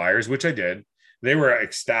for my buyers, which I did. They were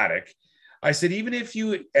ecstatic. I said, even if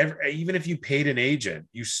you paid an agent,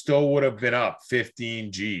 you still would have been up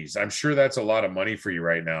 15 G's. I'm sure that's a lot of money for you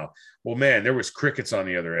right now. Well, man, there was crickets on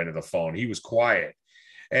the other end of the phone. He was quiet.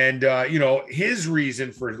 And, his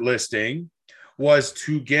reason for listing was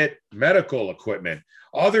to get medical equipment.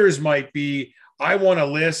 Others might be, I want to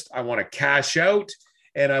list, I want to cash out,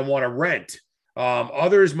 and I want to rent.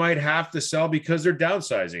 Others might have to sell because they're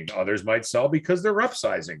downsizing. Others might sell because they're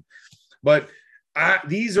upsizing. But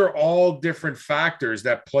these are all different factors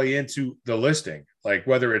that play into the listing, like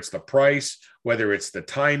whether it's the price, whether it's the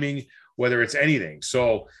timing, whether it's anything.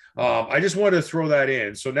 So I just wanted to throw that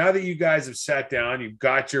in. So now that you guys have sat down, you've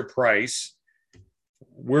got your price,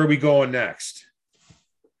 where are we going next?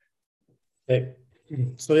 Okay.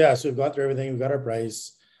 So we've gone through everything. We've got our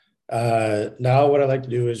price. Now what I like to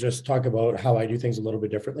do is just talk about how I do things a little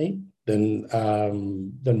bit differently than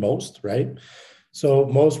most, right? So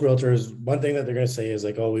most realtors, one thing that they're going to say is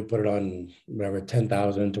like, oh, we put it on whatever,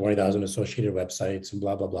 10,000, 20,000 associated websites and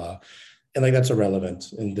blah, blah, blah. And like, that's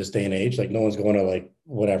irrelevant in this day and age. Like no one's going to like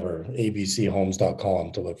whatever,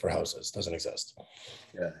 abchomes.com to look for houses. Doesn't exist.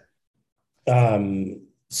 Yeah.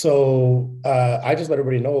 So I just let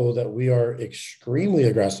everybody know that we are extremely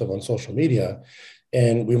aggressive on social media,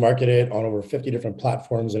 and we market it on over 50 different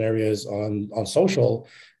platforms and areas on social,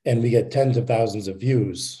 and we get tens of thousands of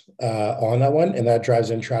views on that one, and that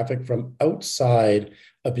drives in traffic from outside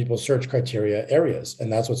of people's search criteria areas, and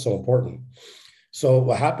that's what's so important. So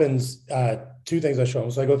what happens, two things I show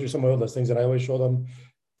them. So I go through some of the listings, and I always show them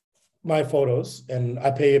my photos, and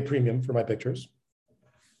I pay a premium for my pictures.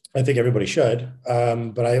 I think everybody should,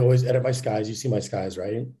 but I always edit my skies. You see my skies,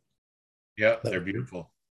 right? Yeah, they're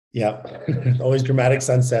beautiful. Yeah, always dramatic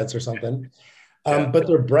sunsets or something. But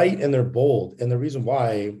they're bright and they're bold. And the reason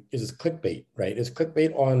why is it's clickbait, right? It's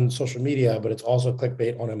clickbait on social media, but it's also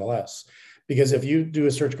clickbait on MLS. Because if you do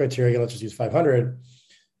a search criteria, let's just use 500.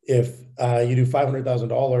 If you do $500,000,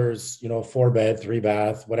 4-bed,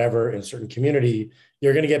 3-bath, whatever, in a certain community,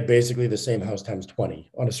 you're going to get basically the same house times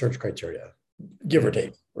 20 on a search criteria, give or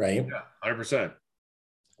take, right? Yeah, 100%.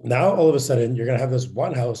 Now, all of a sudden, you're going to have this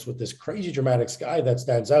one house with this crazy dramatic sky that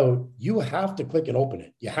stands out. You have to click and open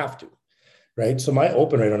it. You have to, right? So my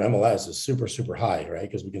open rate on MLS is super, super high, right?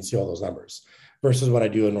 Because we can see all those numbers versus when I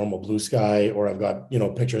do a normal blue sky or I've got,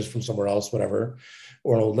 pictures from somewhere else, whatever,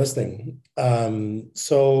 or an old listing.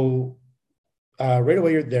 So right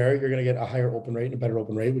away, you're going to get a higher open rate and a better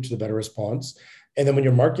open rate, which is a better response. And then when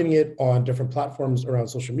you're marketing it on different platforms around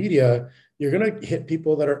social media, you're going to hit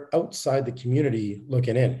people that are outside the community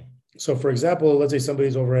looking in. So for example, let's say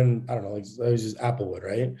somebody's over in, I don't know, like I use Applewood,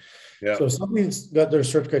 right? Yeah. So if somebody's got their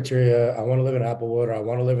search criteria, I want to live in Applewood, or I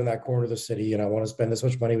want to live in that corner of the city, and I want to spend this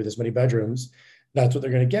much money with this many bedrooms, that's what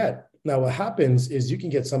they're going to get. Now, what happens is you can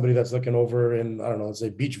get somebody that's looking over in, I don't know, let's say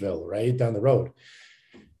Beachville, right? Down the road.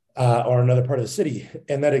 or another part of the city.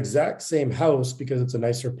 And that exact same house, because it's a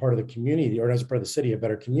nicer part of the community or a nicer part of the city, a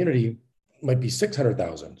better community, might be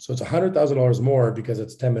 600,000. So it's $100,000 more because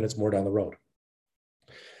it's 10 minutes more down the road.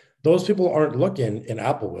 Those people aren't looking in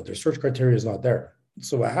Applewood. Their search criteria is not there.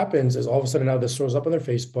 So what happens is all of a sudden now this shows up on their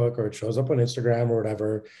Facebook or it shows up on Instagram or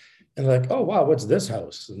whatever. And they're like, oh, wow, what's this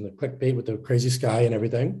house? And the clickbait with the crazy sky and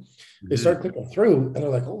everything. They start clicking through and they're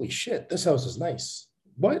like, holy shit, this house is nice.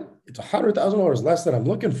 What? It's $100,000 less than I'm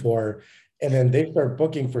looking for. And then they start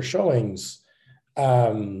booking for showings.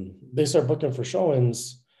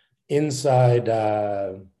 Inside,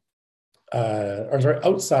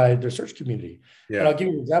 outside their search community. Yeah. And I'll give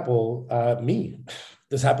you an example.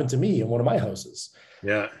 This happened to me in one of my houses.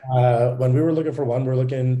 Yeah. When we were looking for one, we were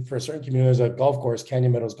looking for a certain community. There's a golf course,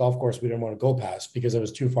 Canyon Meadows Golf Course. We didn't want to go past because it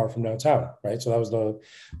was too far from downtown, right? So that was the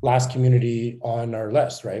last community on our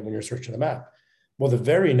list, right? When you're searching the map. Well, the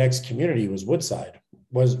very next community was Woodside,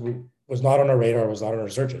 was not on our radar, was not on our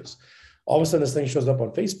searches. All of a sudden, this thing shows up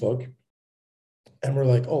on Facebook, and we're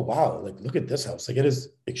like, oh, wow, like, look at this house. Like, it is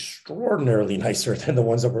extraordinarily nicer than the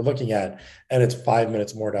ones that we're looking at, and it's 5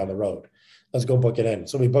 minutes more down the road. Let's go book it in.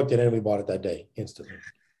 So we booked it in and we bought it that day instantly,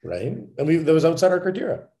 right? And that was outside our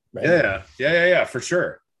criteria, right? Yeah, for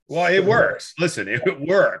sure. Well, it works. Listen, it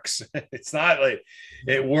works. It's not like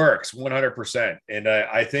it works 100%. And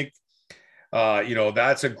I think,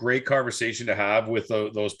 that's a great conversation to have with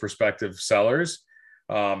those prospective sellers.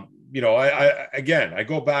 I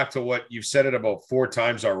go back to what you've said it about 4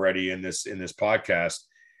 times already in this podcast.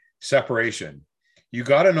 Separation. You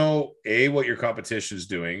got to know what your competition is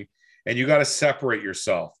doing, and you got to separate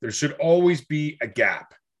yourself. There should always be a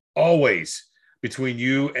gap, always, between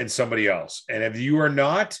you and somebody else. And if you are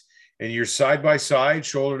not, and you're side by side,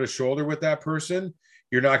 shoulder to shoulder with that person,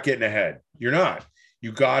 you're not getting ahead. You're not.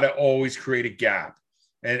 You got to always create a gap.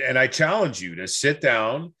 And I challenge you to sit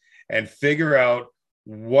down and figure out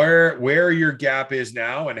where your gap is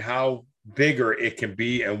now and how bigger it can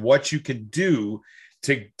be and what you can do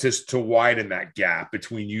to widen that gap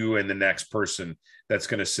between you and the next person that's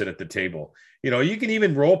going to sit at the table. You can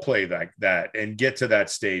even role play that and get to that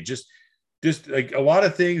stage. Just like a lot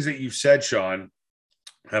of things that you've said, Sean,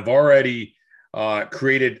 have already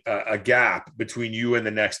created a gap between you and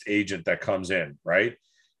the next agent that comes in, right?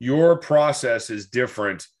 Your process is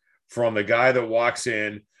different from the guy that walks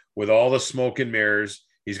in with all the smoke and mirrors.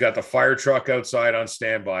 He's got the fire truck outside on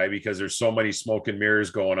standby because there's so many smoke and mirrors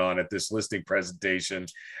going on at this listing presentation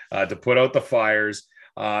to put out the fires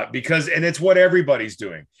and it's what everybody's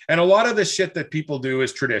doing. And a lot of the shit that people do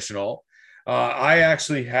is traditional. I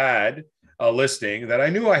actually had a listing that I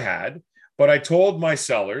knew I had, but I told my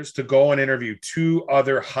sellers to go and interview 2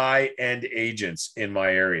 other high-end agents in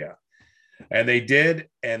my area. And they did,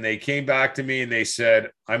 and they came back to me and they said,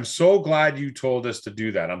 I'm so glad you told us to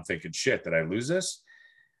do that. I'm thinking, shit, did I lose this?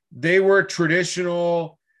 They were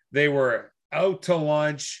traditional. They were out to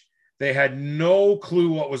lunch. They had no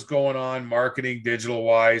clue what was going on marketing digital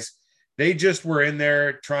wise. They just were in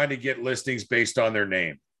there trying to get listings based on their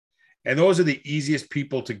name. And those are the easiest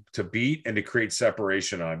people to beat and to create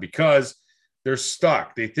separation on because they're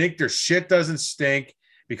stuck. They think their shit doesn't stink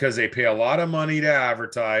because they pay a lot of money to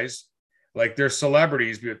advertise. Like they're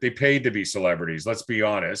celebrities, but they paid to be celebrities. Let's be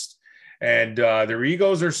honest. And their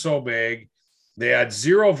egos are so big. They add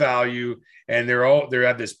zero value, and they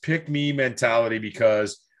have this pick me mentality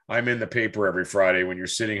because I'm in the paper every Friday when you're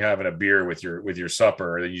sitting having a beer with your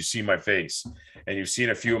supper, and you see my face and you've seen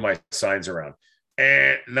a few of my signs around.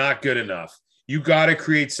 Not good enough. You got to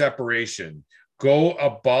create separation. Go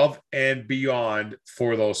above and beyond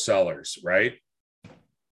for those sellers, right?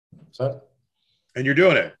 And you're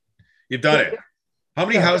doing it. You've done it. How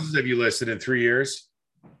many houses have you listed in 3 years?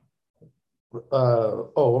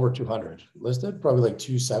 Over 200 listed, probably like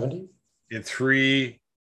 270 in 3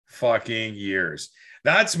 fucking years.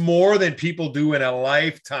 That's more than people do in a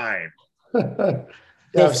lifetime. Yeah,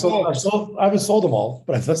 I haven't sold them all,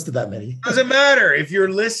 but I've listed that many. Doesn't matter if you're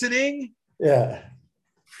listening. Yeah,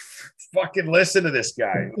 fucking listen to this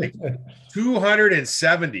guy. Like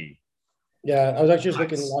 270. Yeah, I was actually just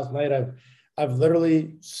looking last night. I've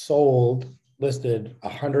literally listed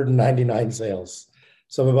 199 sales.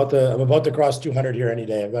 So I'm about to cross 200 here any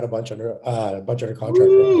day. I've got a bunch under contract.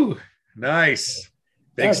 Ooh, nice.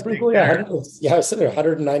 Yeah, it's pretty cool. Yeah, I was sitting there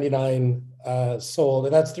 199 sold,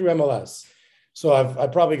 and that's through MLS. So I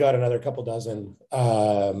probably got another couple dozen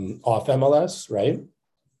off MLS, right?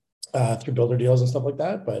 Through builder deals and stuff like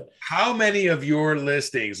that. But how many of your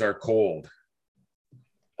listings are cold?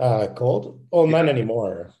 Cold? Oh, none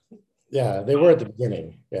anymore. Yeah, they were at the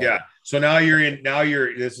beginning. Yeah. Yeah. So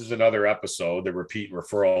this is another episode, the repeat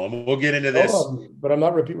referral. And we'll get into Oh, this. but I'm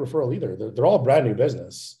not repeat referral either. They're all brand new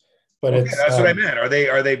business. But Okay, it's that's what I meant. Are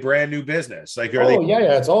they brand new business? Like are they? oh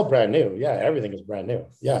yeah, it's all brand new. Yeah, everything is brand new.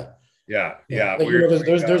 Yeah. Yeah, Yeah. yeah. Like, We're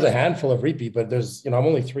there's a handful of repeat, but there's, I'm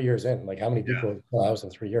only 3 years in. Like, how many yeah. people sell a house in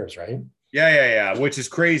 3 years, right? Yeah. Which is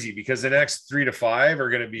crazy because the next 3 to 5 are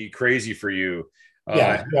going to be crazy for you.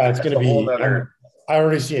 Yeah, it's That's gonna a whole be other. I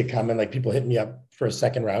already see it coming. Like, people hit me up for a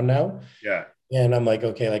second round now. Yeah. And I'm like,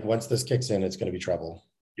 okay, like once this kicks in, it's gonna be trouble.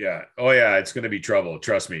 Yeah. Oh yeah, it's going to be trouble.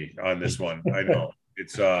 Trust me on this one. I know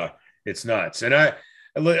it's nuts. And I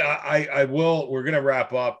will. We're going to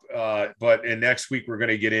wrap up. But in next week we're going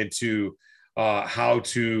to get into how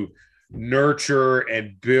to nurture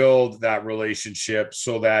and build that relationship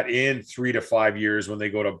so that in 3 to 5 years when they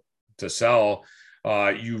go to sell,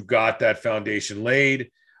 you've got that foundation laid.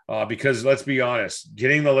 Because let's be honest,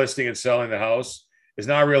 getting the listing and selling the house is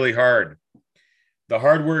not really hard. The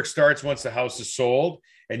hard work starts once the house is sold,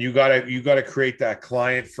 and you gotta create that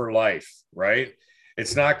client for life, right?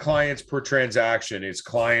 It's not clients per transaction, it's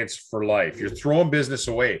clients for life. You're throwing business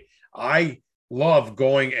away. I love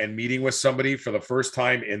going and meeting with somebody for the first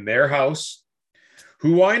time in their house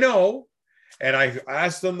who I know, and I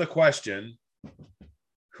ask them the question,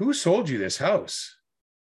 who sold you this house?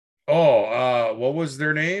 Oh, what was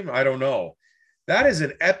their name? I don't know. That is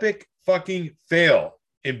an epic fucking fail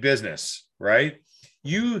in business, right?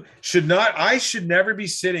 I should never be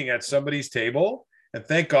sitting at somebody's table, and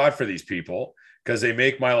thank God for these people because they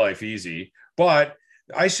make my life easy. But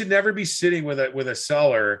I should never be sitting with a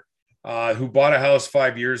seller who bought a house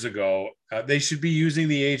 5 years ago. They should be using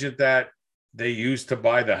the agent that they used to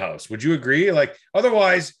buy the house. Would you agree? Like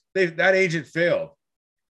otherwise, that agent failed.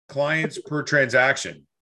 Clients per transaction.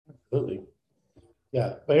 Absolutely.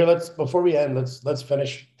 Yeah. But here, before we end, let's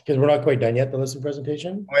finish because we're not quite done yet, the listing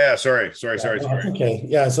presentation. Oh yeah, sorry. Okay.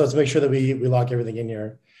 Yeah. So let's make sure that we lock everything in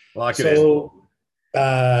here. Lock it in.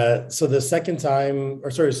 So the second time,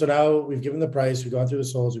 so now we've given the price, we've gone through the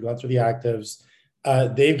solds, we've gone through the actives.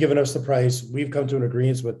 They've given us the price, we've come to an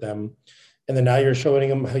agreement with them. And then now you're showing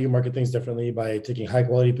them how you market things differently by taking high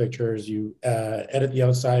quality pictures. You edit the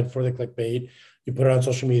outside for the clickbait. You put it on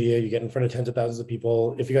social media. You get in front of tens of thousands of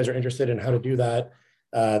people. If you guys are interested in how to do that,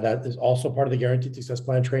 that is also part of the Guaranteed Success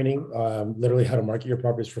Plan training. Literally how to market your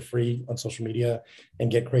properties for free on social media and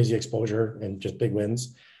get crazy exposure and just big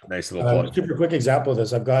wins. Nice little plug. Super quick example of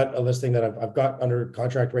this. I've got a listing that I've got under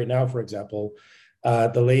contract right now. For example,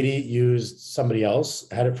 the lady used somebody else,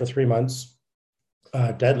 had it for 3 months.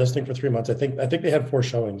 Dead listing for 3 months. I think they had 4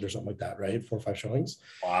 showings or something like that, right? 4 or 5 showings.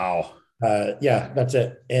 Wow. Yeah, that's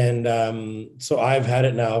it. And so I've had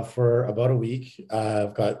it now for about a week.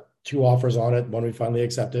 I've got 2 offers on it. One we finally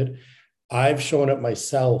accepted. I've shown it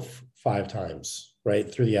myself 5 times,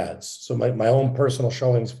 right, through the ads. So my own personal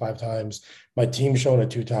showings 5 times. My team shown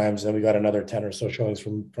it 2 times, and we got another 10 or so showings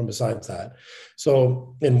from besides that.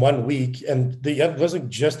 So in 1 week, and it wasn't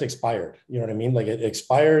just expired. You know what I mean? Like it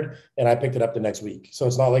expired, and I picked it up the next week. So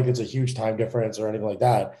it's not like it's a huge time difference or anything like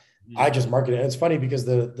that. I just marketed it. And it's funny because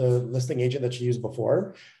the listing agent that she used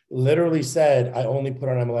before literally said, I only put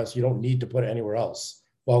on MLS. You don't need to put it anywhere else.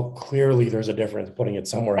 Well, clearly there's a difference putting it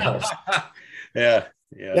somewhere else. Yeah.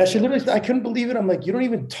 She literally, I couldn't believe it. I'm like, you don't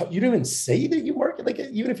even say that you market, like,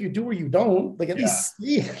 even if you do or you don't, like, at least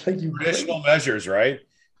see, like, you traditional measures, right?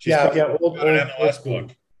 She's old school.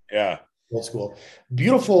 Book. Yeah. Old school.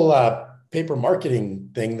 Beautiful paper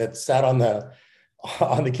marketing thing that sat on the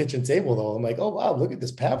kitchen table, though. I'm like, oh wow, look at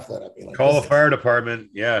this pamphlet. I mean, like, call the fire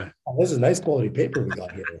department. Yeah. This is nice quality paper we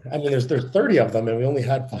got here. I mean, there's 30 of them and we only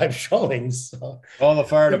had 5 showings. So. Call the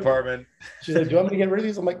fire department. She's like, do you want me to get rid of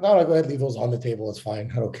these? I'm like, no, go ahead, leave those on the table. It's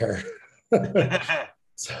fine. I don't care.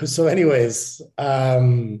 So anyways,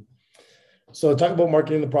 so talk about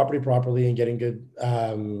marketing the property properly and getting good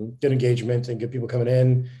engagement and good people coming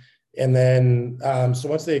in. And then, so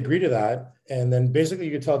once they agree to that, and then basically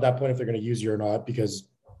you can tell at that point if they're going to use you or not, because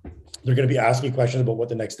they're going to be asking questions about what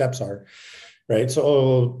the next steps are, right?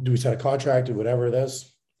 So do we sign a contract or whatever it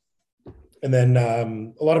is? And then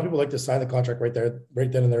a lot of people like to sign the contract right then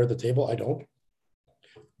and there at the table. I don't.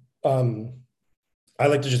 I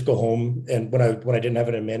like to just go home, and when I didn't have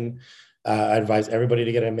an admin, I advise everybody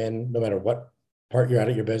to get an admin, no matter what part you're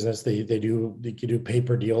at your business. They do pay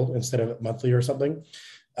per deal instead of monthly or something.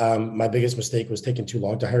 My biggest mistake was taking too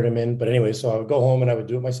long to hire them in. But anyway, so I would go home and I would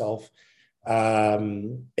do it myself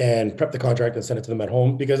and prep the contract and send it to them at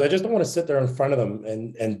home, because I just don't want to sit there in front of them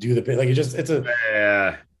and do the, like,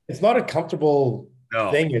 it's not a comfortable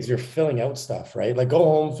thing as you're filling out stuff, right? Like, go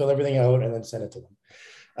home, fill everything out, and then send it to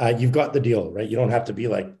them. You've got the deal, right? You don't have to be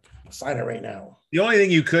like sign it right now. The only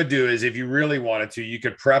thing you could do is if you really wanted to, you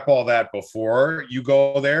could prep all that before you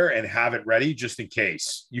go there and have it ready just in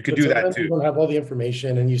case. You could do that too. You don't have all the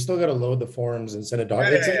information and you still got to load the forms and send it down.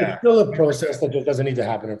 It's Yeah. still a process that just doesn't need to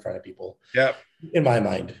happen in front of people. Yep. In my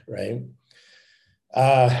mind, right?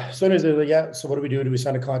 So anyways, they're like, yeah, so what do we do? Do we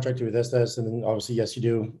sign a contract? Do we this? And then obviously, yes, you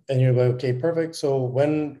do. And you're like, okay, perfect. So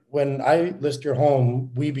when I list your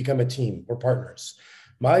home, we become a team. We're partners.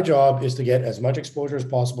 My job is to get as much exposure as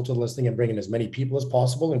possible to the listing and bring in as many people as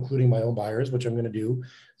possible, including my own buyers, which I'm going to do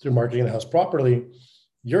through marketing the house properly.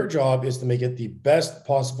 Your job is to make it the best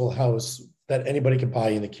possible house that anybody can buy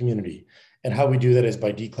in the community. And how we do that is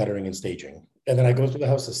by decluttering and staging. And then I go through the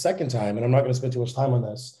house a second time, and I'm not going to spend too much time on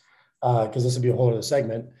this because this would be a whole other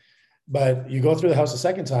segment. But you go through the house a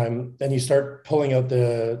second time, and you start pulling out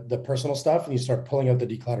the personal stuff, and you start pulling out the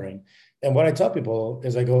decluttering. And what I tell people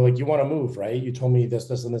is I go like, you want to move, right? You told me this,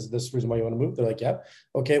 and this reason why you want to move. They're like, yeah.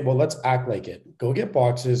 Okay, well, let's act like it. Go get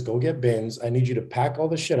boxes, go get bins. I need you to pack all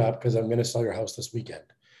the shit up because I'm going to sell your house this weekend.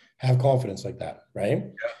 Have confidence like that,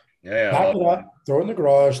 right? Yeah. Pack it up, throw it in the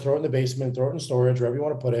garage, throw it in the basement, throw it in storage, wherever you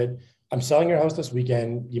want to put it. I'm selling your house this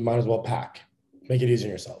weekend. You might as well pack. Make it easy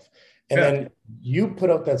on yourself. And then you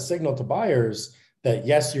put out that signal to buyers that,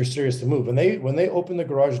 yes, you're serious to move. When they open the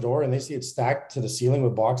garage door and they see it stacked to the ceiling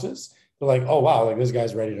with boxes, they're like, oh, wow, like this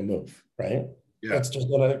guy's ready to move, right? Yeah. That's just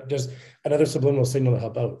another subliminal signal to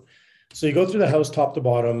help out. So you go through the house top to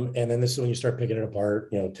bottom, and then this is when you start picking it apart.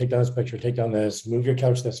 You know, take down this picture, take down this, move your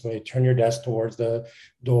couch this way, turn your desk towards the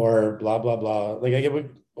door, blah, blah, blah. Like I give a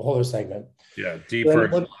whole other segment. Yeah,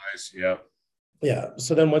 depersonalize. Yeah. Yeah.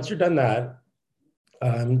 So then once you're done that,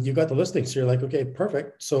 you've got the listing. So you're like, okay,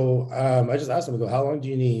 perfect. So I just asked them, I go, how long do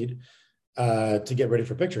you need to get ready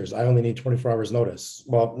for pictures? I only need 24 hours notice.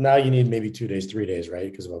 Well, now you need maybe 2 days, 3 days,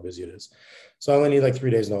 right? Because of how busy it is. So I only need like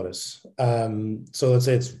 3 days notice. So let's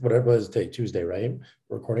say it's whatever it is today, Tuesday, right?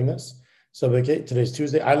 We're recording this. So okay, today's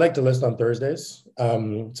Tuesday. I like to list on Thursdays.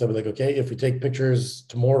 So I'll be like, okay, if we take pictures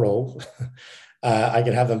tomorrow, I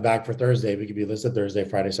could have them back for Thursday. We could be listed Thursday,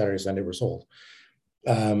 Friday, Saturday, Sunday, we're sold.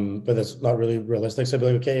 But that's not really realistic. So I'd be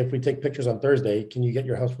like, okay, if we take pictures on Thursday, can you get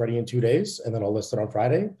your house ready in 2 days? And then I'll list it on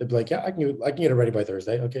Friday. They'd be like, yeah, I can get it ready by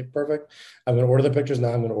Thursday. Okay, perfect. I'm going to order the pictures now.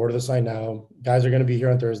 I'm going to order the sign now. Guys are going to be here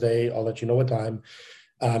on Thursday. I'll let you know what time.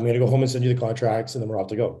 I'm going to go home and send you the contracts, and then we're off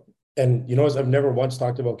to go. And you know, I've never once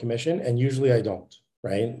talked about commission, and usually I don't,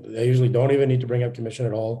 right? I usually don't even need to bring up commission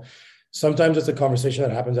at all. Sometimes it's a conversation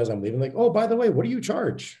that happens as I'm leaving, like, oh, by the way, what do you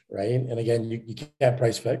charge? Right. And again, you can't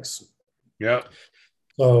price fix. Yeah.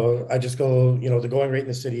 So I just go, you know, the going rate in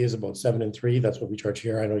the city is about 7 and 3. That's what we charge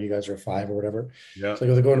here. I know you guys are 5 or whatever. Yeah. So I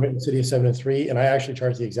go, the going rate in the city is 7 and 3. And I actually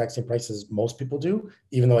charge the exact same price as most people do,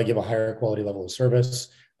 even though I give a higher quality level of service.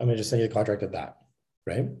 I'm going to just send you the contract at that.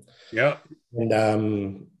 Right. Yeah.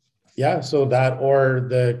 And yeah, so that or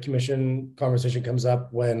the commission conversation comes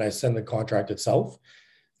up when I send the contract itself.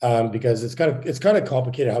 Because it's kind of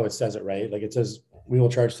complicated how it says it, right? Like it says we will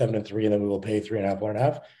charge 7 and 3, and then we will pay 3.5,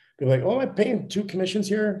 1.5. People are like, oh, am I paying 2 commissions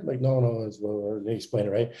here? Like, no, it's lower. They explain it,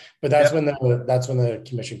 right? But that's when the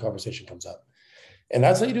commission conversation comes up, and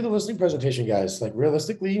that's how you do the listing presentation, guys. Like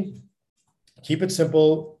realistically, keep it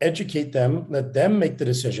simple, educate them, let them make the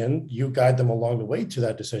decision. You guide them along the way to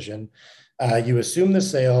that decision. You assume the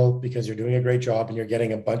sale because you're doing a great job and you're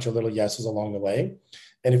getting a bunch of little yeses along the way.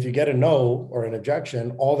 And if you get a no or an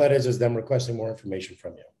objection, all that is them requesting more information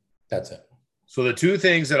from you. That's it. So the 2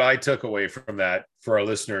 things that I took away from that for our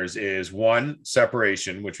listeners is 1,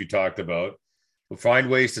 separation, which we talked about. Find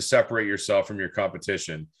ways to separate yourself from your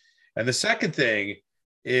competition. And the second thing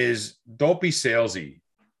is don't be salesy.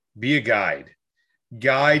 Be a guide.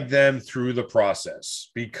 Guide them through the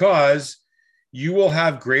process, because you will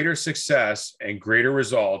have greater success and greater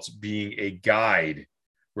results being a guide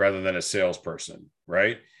rather than a salesperson,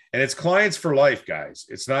 right? And it's clients for life, guys.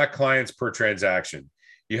 It's not clients per transaction.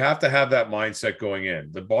 You have to have that mindset going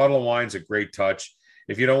in. The bottle of wine's a great touch.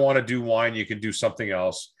 If you don't want to do wine, you can do something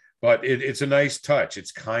else. But it's a nice touch.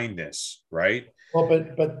 It's kindness, right? Well,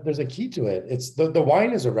 but there's a key to it. It's the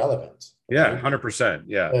wine is irrelevant. Yeah, 100%.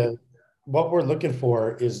 Yeah. What we're looking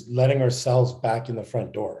for is letting ourselves back in the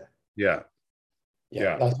front door. Yeah.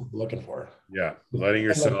 That's what we're looking for. Yeah, letting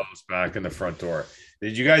yourselves back in the front door.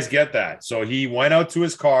 Did you guys get that? So he went out to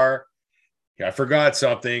his car. I forgot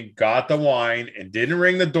something, got the wine, and didn't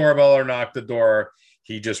ring the doorbell or knock the door.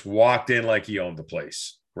 He just walked in like he owned the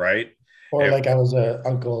place, right? Or like I was an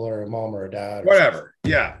uncle or a mom or a dad. Whatever.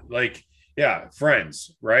 Yeah,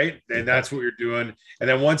 friends, right? And that's what you're doing. And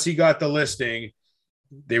then once he got the listing,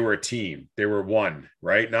 they were a team. They were one,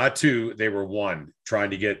 right? Not two. They were one, trying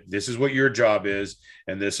to get, this is what your job is,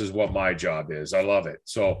 and this is what my job is. I love it.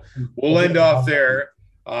 So we'll end off there.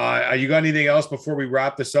 You got anything else before we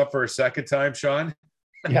wrap this up for a second time, Sean?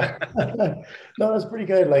 Yeah. No, that's pretty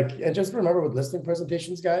good. Like, and just remember with listing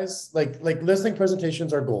presentations, guys, like listing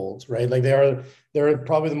presentations are gold, right? Like they're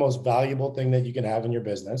probably the most valuable thing that you can have in your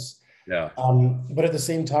business. Yeah. But at the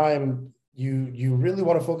same time, you really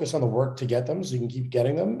want to focus on the work to get them so you can keep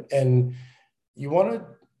getting them. And you want to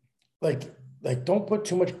like don't put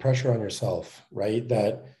too much pressure on yourself, right?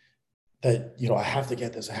 That I have to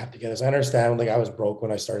get this, I have to get this. I understand, like, I was broke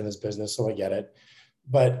when I started this business, so I get it.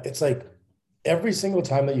 But it's like every single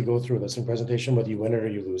time that you go through a listing presentation, whether you win it or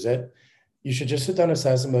you lose it, you should just sit down and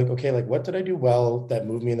assess and be like, okay, like, what did I do well that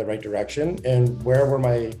moved me in the right direction? And where were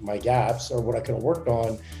my gaps, or what I could have worked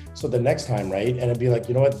on? So the next time, right? And it'd be like,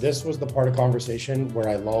 you know what, this was the part of conversation where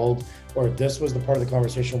I lulled, or this was the part of the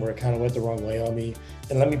conversation where it kind of went the wrong way on me.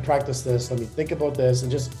 And let me practice this, let me think about this,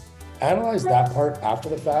 and just analyze that part after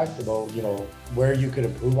the fact about, where you could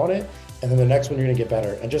improve on it. And then the next one, you're gonna get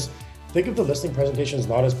better. And just think of the listing presentations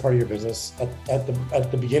not as part of your business at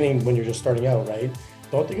the beginning when you're just starting out, right?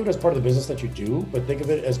 Don't think of it as part of the business that you do, but think of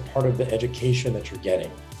it as part of the education that you're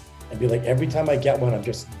getting. And be like, every time I get one, I'm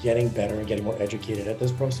just getting better and getting more educated at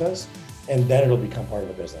this process. And then it'll become part of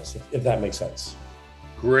the business, if that makes sense.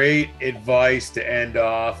 Great advice to end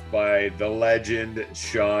off by the legend,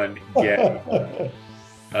 Sean Getty.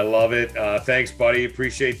 I love it. Thanks, buddy.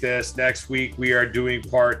 Appreciate this. Next week, we are doing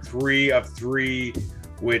part 3 of 3,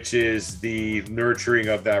 which is the nurturing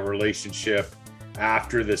of that relationship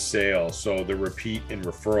after the sale. So the repeat and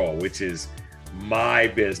referral, which is my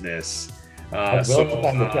business. Yeah,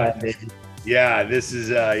 this is,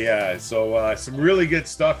 So some really good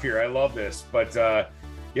stuff here. I love this. But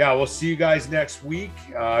yeah, we'll see you guys next week.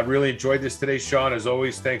 I really enjoyed this today, Sean. As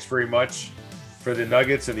always, thanks very much for the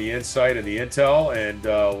nuggets and the insight and the intel. And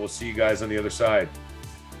we'll see you guys on the other side.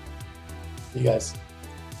 You guys.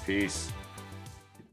 Peace.